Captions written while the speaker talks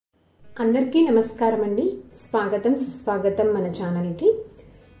అందరికీ నమస్కారం అండి. స్వాగతం సుస్వాగతం మన ఛానల్ కి.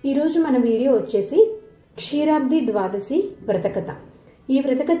 ఈ రోజు మన వీడియో వచ్చేసి క్షీరాబ్ది ద్వాదశి వ్రతకథ. ఈ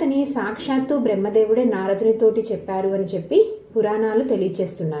వ్రతకథని సాక్షాత్తు బ్రహ్మదేవుడే నారదునితోటి చెప్పారు అని చెప్పి పురాణాలు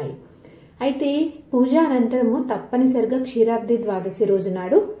తెలియచేస్తున్నాయి. అయితే పూజ అనంతరము తప్పనిసరిగా క్షీరాబ్ది ద్వాదశి రోజు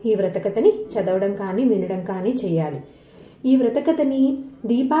నాడు ఈ వ్రతకథని చదవడం కానీ వినడం కానీ చేయాలి. ఈ వ్రతకథని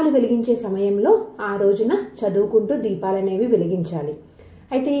దీపాలు వెలిగించే సమయంలో ఆ రోజున చదువుకుంటూ దీపాలనేవి వెలిగించాలి.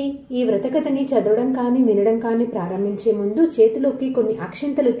 అయితే ఈ వ్రతకథని చదవడం కానీ వినడం కానీ ప్రారంభించే ముందు చేతిలోకి కొన్ని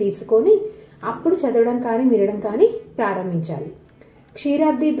అక్షింతలు తీసుకొని అప్పుడు చదవడం కానీ వినడం కానీ ప్రారంభించాలి.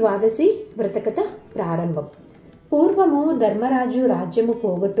 క్షీరాబ్ది ద్వాదశి వ్రతకథ ప్రారంభం. పూర్వము ధర్మరాజు రాజ్యము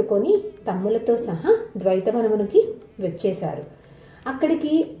పోగొట్టుకొని తమ్ములతో సహా ద్వైతవనమునికి వచ్చేశారు.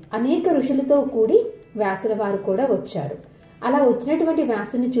 అక్కడికి అనేక ఋషులతో కూడి వ్యాసుల వారు కూడా వచ్చారు. అలా వచ్చినటువంటి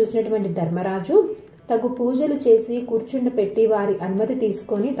వ్యాసుని చూసినటువంటి ధర్మరాజు తగు పూజలు చేసి కూర్చుండపెట్టి వారి అనుమతి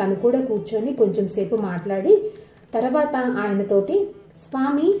తీసుకొని తను కూడా కూర్చొని కొంచెం సేపు మాట్లాడి తర్వాత ఆయనతోటి,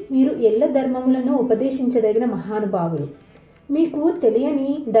 స్వామి, మీరు ఎల్ల ధర్మములను ఉపదేశించదగిన మహానుభావులు. మీకు తెలియని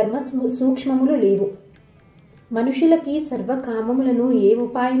ధర్మ సూక్ష్మములు లేవు. మనుషులకి సర్వకామములను ఏ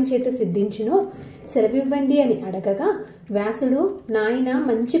ఉపాయం చేత సిద్ధించినో సెలవివ్వండి అని అడగగా వ్యాసుడు, నాయన,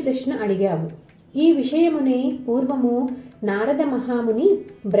 మంచి ప్రశ్న అడిగావు. ఈ విషయమునే పూర్వము నారద మహాముని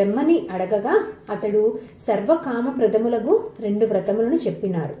బ్రహ్మని అడగగా అతడు సర్వకామ ప్రదములకు 2 వ్రతములను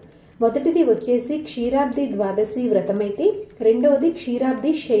చెప్పినారు. మొదటిది వచ్చేసి క్షీరాబ్ది ద్వాదశి వ్రతమైతే రెండవది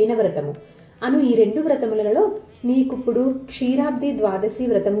క్షీరాబ్ది శయన వ్రతము అను ఈ 2 వ్రతములలో నీకుప్పుడు క్షీరాబ్ది ద్వాదశి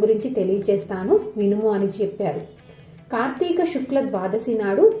వ్రతం గురించి తెలియచేస్తాను, వినుము అని చెప్పారు. కార్తీక శుక్ల ద్వాదశి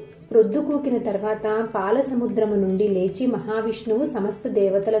నాడు ప్రొద్దుకూకిన తర్వాత పాల సముద్రము నుండి లేచి మహావిష్ణువు సమస్త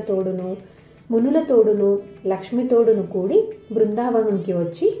దేవతల తోడును మునుల తోడును లక్ష్మి తోడును కూడి బృందావనంకి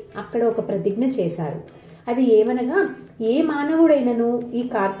వచ్చి అక్కడ ఒక ప్రతిజ్ఞ చేశారు. అది ఏమనగా, ఏ మానవుడైనను ఈ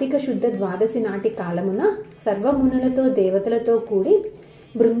కార్తీక శుద్ధ ద్వాదశి నాటి కాలమున సర్వమునులతో దేవతలతో కూడి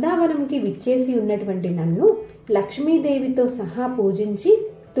బృందావనంకి విచ్చేసి ఉన్నటువంటి నన్ను లక్ష్మీదేవితో సహా పూజించి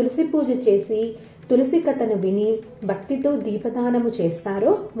తులసి పూజ చేసి తులసి కథను విని భక్తితో దీపదానము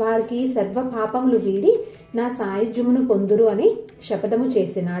చేస్తారో వారికి సర్వ పాపములు వీడి నా సాయుధ్యమును పొందురు అని శపథము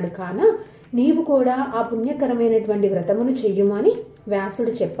చేసినాడు. కాన నీవు కూడా ఆ పుణ్యకరమైనటువంటి వ్రతమును చెయ్యుము అని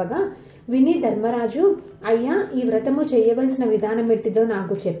వ్యాసుడు చెప్పగా విని ధర్మరాజు, అయ్యా, ఈ వ్రతము చేయవలసిన విధానం ఎట్టిదో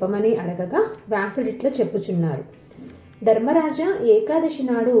నాకు చెప్పమని అడగగా వ్యాసుడిట్లా చెప్పుచున్నారు. ధర్మరాజా ఏకాదశి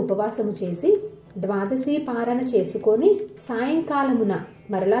నాడు ఉపవాసము చేసి ద్వాదశి పారణ చేసుకొని సాయంకాలమున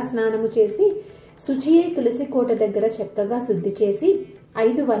మరలా స్నానము చేసి శుచి తులసి కోట దగ్గర చక్కగా శుద్ధి చేసి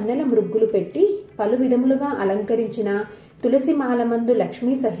 5 వన్నెల మృగ్గులు పెట్టి పలు విధములుగా అలంకరించిన తులసి మాలమందు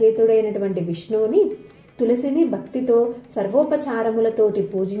లక్ష్మీ సహేతుడైనటువంటి విష్ణువుని తులసిని భక్తితో సర్వోపచారములతోటి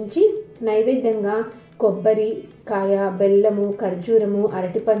పూజించి నైవేద్యంగా కొబ్బరి కాయ, బెల్లము, ఖర్జూరము,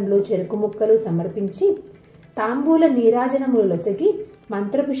 అరటిపండ్లు, చెరుకు ముక్కలు సమర్పించి తాంబూల నీరాజనములు లొసగి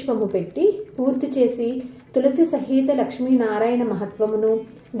మంత్రపుష్పము పెట్టి పూర్తి చేసి తులసి సహిత లక్ష్మీనారాయణ మహత్వమును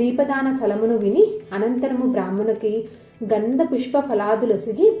దీపదాన ఫలమును విని అనంతరము బ్రాహ్మణుకి గంధ పుష్ప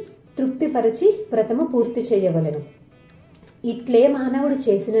ఫలాదులొసిగి తృప్తిపరచి వ్రతము పూర్తి చేయవలెను. ఇట్లే మానవుడు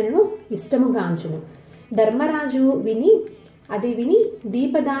చేసినను ఇష్టముగాంచును. ధర్మరాజు విని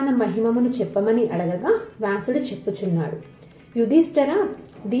దీపదాన మహిమమును చెప్పమని అడగగా వ్యాసుడు చెప్పుచున్నాడు. యుధిష్ఠిర,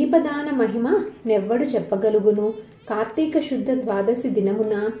 దీపదాన మహిమ నెవ్వడు చెప్పగలుగును. కార్తీక శుద్ధ ద్వాదశి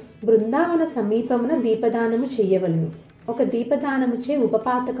దినమున బృందావన సమీపమున దీపదానము చెయ్యవలను. ఒక దీపదానముచే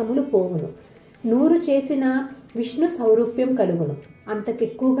ఉపపాతకములు పోవును. 100 చేసిన విష్ణు సౌరూప్యం కలుగును.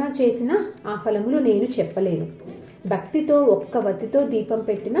 అంతకెక్కువగా చేసిన ఆ ఫలములు నేను చెప్పలేను. భక్తితో ఒక్క వత్తితో దీపం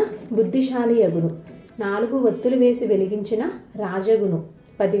పెట్టిన బుద్ధిశాలి అగును. 4 వత్తులు వేసి వెలిగించిన రాజగును.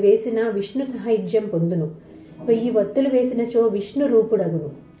 10 వేసిన విష్ణు సాహిత్యం పొందును. 1000 వత్తులు వేసినచో విష్ణు రూపుడగును.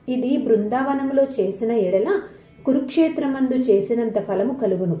 ఇది బృందావనములో చేసిన ఎడల కురుక్షేత్రమందు చేసినంత ఫలము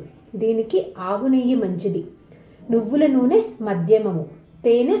కలుగును. దీనికి ఆవు నెయ్యి మంచిది, నువ్వుల నూనె మధ్యమము,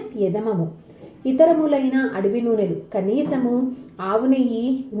 తేనె యధమము, ఇతరములైన అడవి నూనెలు కనీసము. ఆవు నెయ్యి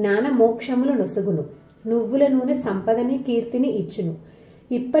జ్ఞాన మోక్షములు నొసగును. నువ్వుల నూనె సంపదని కీర్తిని ఇచ్చును.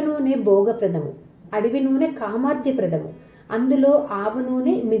 ఇప్ప నూనె భోగప్రదము, అడవి నూనె కామార్ధ్యప్రదము. అందులో ఆవు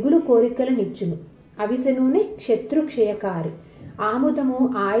నూనె మిగులు కోరికలనిచ్చును. అవిసె నూనె శత్రుక్షయకారి, ఆముదము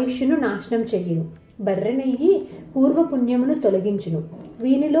ఆయుష్ను నాశనం చెయ్యును. బర్రె నెయ్యి పూర్వపుణ్యమును తొలగించును.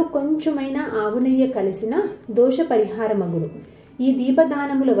 వీనిలో కొంచెమైన ఆవు నెయ్యి కలిసిన దోష పరిహారమగును. ఈ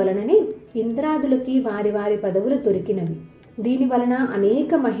దీపదానముల వలననే ఇంద్రాదులకి వారి వారి పదవులు దొరికినవి. దీని వలన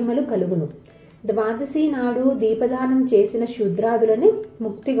అనేక మహిమలు కలుగును. ద్వాదశి నాడు దీపదానం చేసిన శూద్రాదులని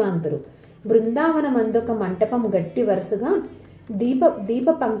ముక్తిగాంతురు. బృందావనమందొక మంటపం గట్టి వరుసగా దీప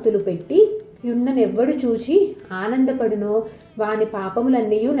పంక్తులు పెట్టి యున్ననెవ్వడు చూచి ఆనందపడునో వాని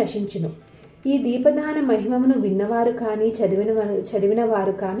పాపములన్నీయూ నశించును. ఈ దీపదాన మహిమమును విన్నవారు కాని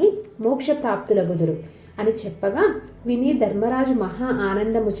చదివినవారు కాని మోక్ష ప్రాప్తులగుదురు అని చెప్పగా విని ధర్మరాజు మహా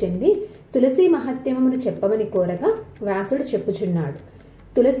ఆనందము చెంది తులసి మహత్యమును చెప్పమని కోరగా వ్యాసుడు చెప్పుచున్నాడు.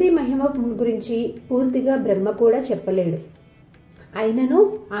 తులసి మహిమ గురించి పూర్తిగా బ్రహ్మ కూడా చెప్పలేడు. అయినను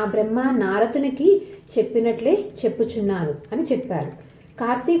ఆ బ్రహ్మ నారదునికి చెప్పినట్లే చెప్పుచున్నాను అని చెప్పారు.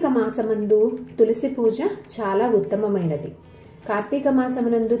 కార్తీక మాసమందు తులసి పూజ చాలా ఉత్తమమైనది. కార్తీక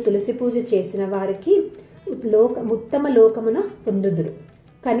మాసమునందు తులసి పూజ చేసిన వారికి ఉత్తమ లోకమున పొందుదురు.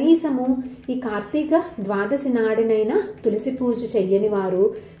 కనీసము ఈ కార్తీక ద్వాదశి నాడినైనా తులసి పూజ చెయ్యని వారు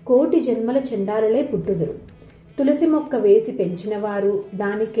 1,000,000 జన్మల చండాలులై పుట్టుదురు. తులసి మొక్క వేసి పెంచిన వారు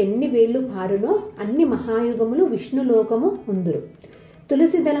దానికెన్ని వేళ్లు పారునో అన్ని మహాయుగములు విష్ణులోకము ఉందురు.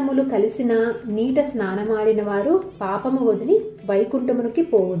 తులసి దళములు కలిసిన నీట స్నానమాడిన వారు పాపము వదిలి వైకుంఠమునికి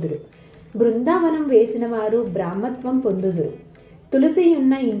పోవుదురు. బృందావనం వేసిన వారు బ్రాహ్మత్వం పొందుదురు. తులసి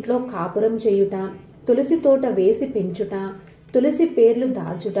ఉన్న ఇంట్లో కాపురం చేయుట, తులసి తోట వేసి పెంచుట, తులసి పేర్లు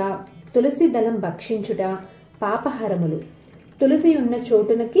దాల్చుట, తులసి దళం భక్షించుట పాపహరములు. తులసి ఉన్న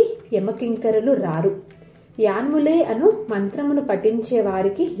చోటునకి యమకింకరులు రారు. యాన్ములే అను మంత్రమును పఠించే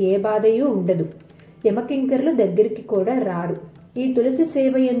వారికి ఏ బాధయూ ఉండదు. యమకింకరులు దగ్గరికి కూడా రారు. ఈ తులసి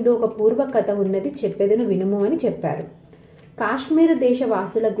సేవ యందు ఒక పూర్వ కథ ఉన్నది, చెప్పెదను వినుము అని చెప్పారు. కాశ్మీర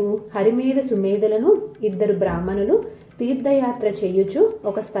దేశవాసులకు హరిమేధ సుమేధులను 2 బ్రాహ్మణులు తీర్థయాత్ర చేయుచు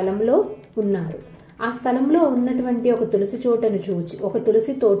ఒక స్థలంలో ఉన్నారు. ఆ స్థలంలో ఉన్నటువంటి ఒక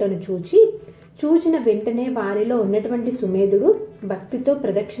తులసి తోటను చూచిన వెంటనే వారిలో ఉన్నటువంటి సుమేధుడు భక్తితో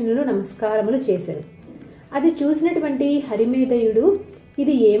ప్రదక్షిణలు నమస్కారములు చేశారు. అది చూసినటువంటి హరిమేధయుడు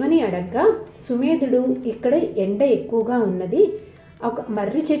ఇది ఏమని అడగ్గా, సుమేధుడు ఇక్కడ ఎండ ఎక్కువగా ఉన్నది, ఒక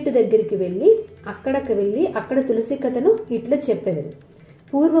మర్రి చెట్టు దగ్గరికి వెళ్ళి అక్కడ తులసి కథను ఇట్లా చెప్పెదరు.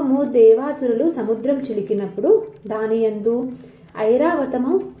 పూర్వము దేవాసురులు సముద్రం చిలికినప్పుడు దాని యందు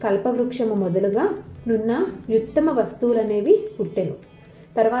ఐరావతము, కల్పవృక్షము మొదలుగా నున్న యుత్తమ వస్తువులనేవి పుట్టెను.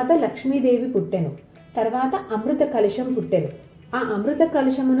 తర్వాత లక్ష్మీదేవి పుట్టెను. తర్వాత అమృత కలశం పుట్టెను. ఆ అమృత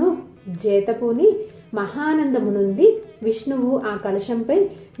కలశమును జేతపూని మహానందమునుంది విష్ణువు ఆ కలశంపై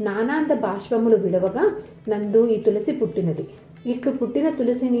నానాంత బాష్పములు విడవగా నందు ఈ తులసి పుట్టినది. ఇట్లు పుట్టిన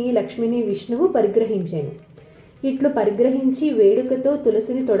తులసిని లక్ష్మిని విష్ణువు పరిగ్రహించాను. ఇట్లు పరిగ్రహించి వేడుకతో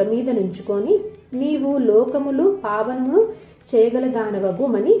తులసిని తొడమీద నుంచుకొని నీవు లోకములు పావనమును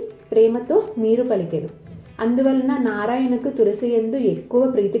చేయగలదానవగుమని ప్రేమతో మీరు పలికెను. అందువలన నారాయణకు తులసి యందు ఎక్కువ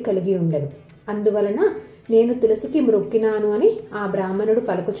ప్రీతి కలిగి ఉండెను. అందువలన నేను తులసికి మ్రొక్కినాను అని ఆ బ్రాహ్మణుడు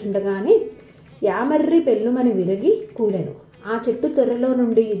పలుకుచుండగానే యామర్రి పెళ్ళుమని విరిగి కూలెను. ఆ చెట్టు తొర్రలో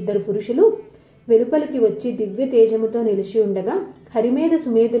నుండి 2 పురుషులు వెలుపలికి వచ్చి దివ్య తేజముతో నిలిచి ఉండగా హరిమేధ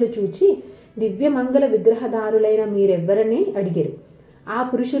సుమేధులు చూచి దివ్యమంగళ విగ్రహదారులైన మీరెవ్వరని అడిగారు. ఆ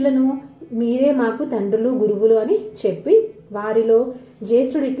పురుషులను మీరే మాకు తండ్రులు గురువులు అని చెప్పి వారిలో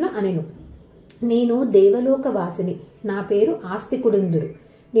జ్యేష్ఠుడిట్లా అనెను. నేను దేవలోక వాసిని, నా పేరు ఆస్తికుడుందురు.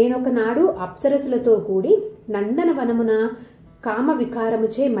 నేనొకనాడు అప్సరసులతో కూడి నందనవనమున కామ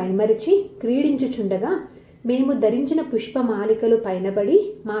వికారముచే మైమరిచి క్రీడించుచుండగా మేము ధరించిన పుష్పమాలికలు పైనబడి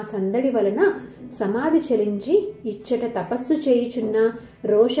మా సందడి వలన సమాధి చలించి ఇచ్చట తపస్సు చేయుచున్న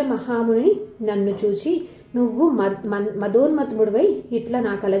రోష మహాముని నన్ను చూచి నువ్వు మదోన్మతుడవై ఇట్లా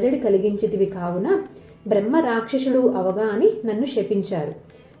నా కలజడి కలిగించితివి కావున బ్రహ్మ రాక్షసుడు అవగా అని నన్ను శపించారు.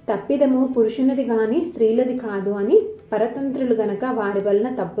 తప్పిదము పురుషునిది గాని స్త్రీలది కాదు అని పరతంత్రులు గనక వారి వలన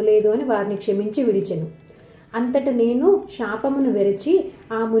తప్పులేదు అని వారిని క్షమించి విడిచెను. అంతట నేను శాపమును వెరచి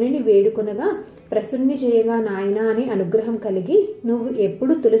ఆ మునిని వేడుకొనగా ప్రసున్ని చేయగా నాయనా అని అనుగ్రహం కలిగి నువ్వు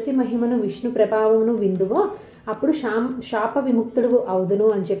ఎప్పుడు తులసి మహిమను విష్ణు ప్రభావమును విందువో అప్పుడు శాప విముక్తుడు అవుదును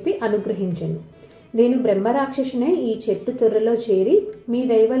అని చెప్పి అనుగ్రహించెను. నేను బ్రహ్మరాక్షసునై ఈ చెట్టు తొర్రలో చేరి మీ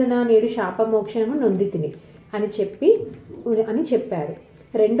దయవలన నేడు శాపమోక్షము నొందితిని అని చెప్పారు.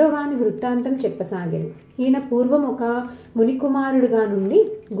 రెండో వాని వృత్తాంతం చెప్పసాగాను. ఈయన పూర్వం ఒక మునికుమారుడుగా నుండి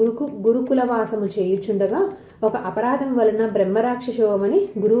గురుకులవాసము చేయుచుండగా ఒక అపరాధం వలన బ్రహ్మరాక్షసోమని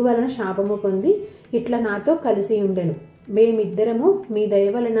గురువు వలన శాపము పొంది ఇట్లా నాతో కలిసి ఉండెను. మేమిద్దరము మీ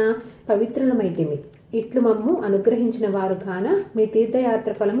దయవలన పవిత్రులమైతిమి. ఇట్లు మమ్ము అనుగ్రహించిన వారు కాన మీ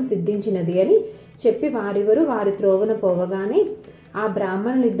తీర్థయాత్ర ఫలము సిద్ధించినది అని చెప్పి వారివరు వారి త్రోవన పోవగానే ఆ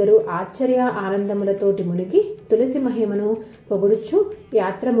బ్రాహ్మణులిద్దరూ ఆశ్చర్య ఆనందములతోటి మునిగి తులసి మహిమను పొగుడుచు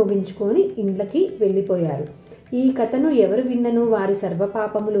యాత్ర ముగించుకొని ఇండ్లకి వెళ్ళిపోయారు. ఈ కథను ఎవరు విన్నను వారి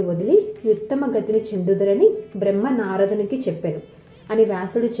సర్వపాపములు వదిలి ఉత్తమ గతిని చెందుదరని బ్రహ్మ నారదునికి చెప్పెను అని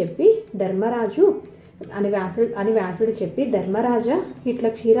వ్యాసుడు చెప్పి ధర్మరాజా ఇట్లా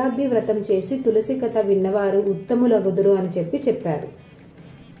క్షీరాబ్ది వ్రతం చేసి తులసి కథ విన్నవారు ఉత్తములగుదురు అని చెప్పారు.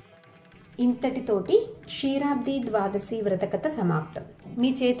 ఇంతటితోటి క్షీరాబ్ది ద్వాదశి వ్రతకథ సమాప్తం. మీ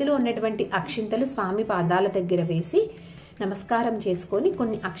చేతిలో ఉన్నటువంటి అక్షింతలు స్వామి పాదాల దగ్గర వేసి నమస్కారం చేసుకొని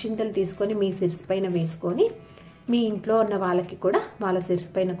కొన్ని అక్షింతలు తీసుకొని మీ శిరస్సు పైన వేసుకొని మీ ఇంట్లో ఉన్న వాళ్ళకి కూడా వాళ్ళ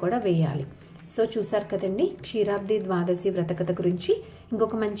శిరస్సు పైన కూడా వేయాలి. సో చూసారు కదండి క్షీరాబ్ది ద్వాదశి వ్రతకథ గురించి.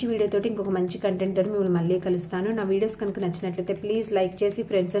 ఇంకొక మంచి వీడియోతోటి ఇంకొక మంచి కంటెంట్ తోటి మిమ్మల్ని మళ్ళీ కలుస్తాను. నా వీడియోస్ కనుక నచ్చినట్లయితే ప్లీజ్ లైక్ చేసి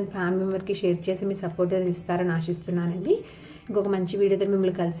ఫ్రెండ్స్ అండ్ ఫ్యామిలీ మెంబర్కి షేర్ చేసి మీ సపోర్ట్ ఇస్తారని ఆశిస్తున్నానండి. ఇంకొక మంచి వీడియోతో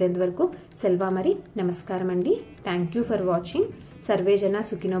మిమ్మల్ని కలిసేంత వరకు సెల్వా మరి. నమస్కారం అండి. Thank you for watching. Survey జన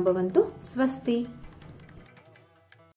సుఖినో భవంతు. స్వస్తి.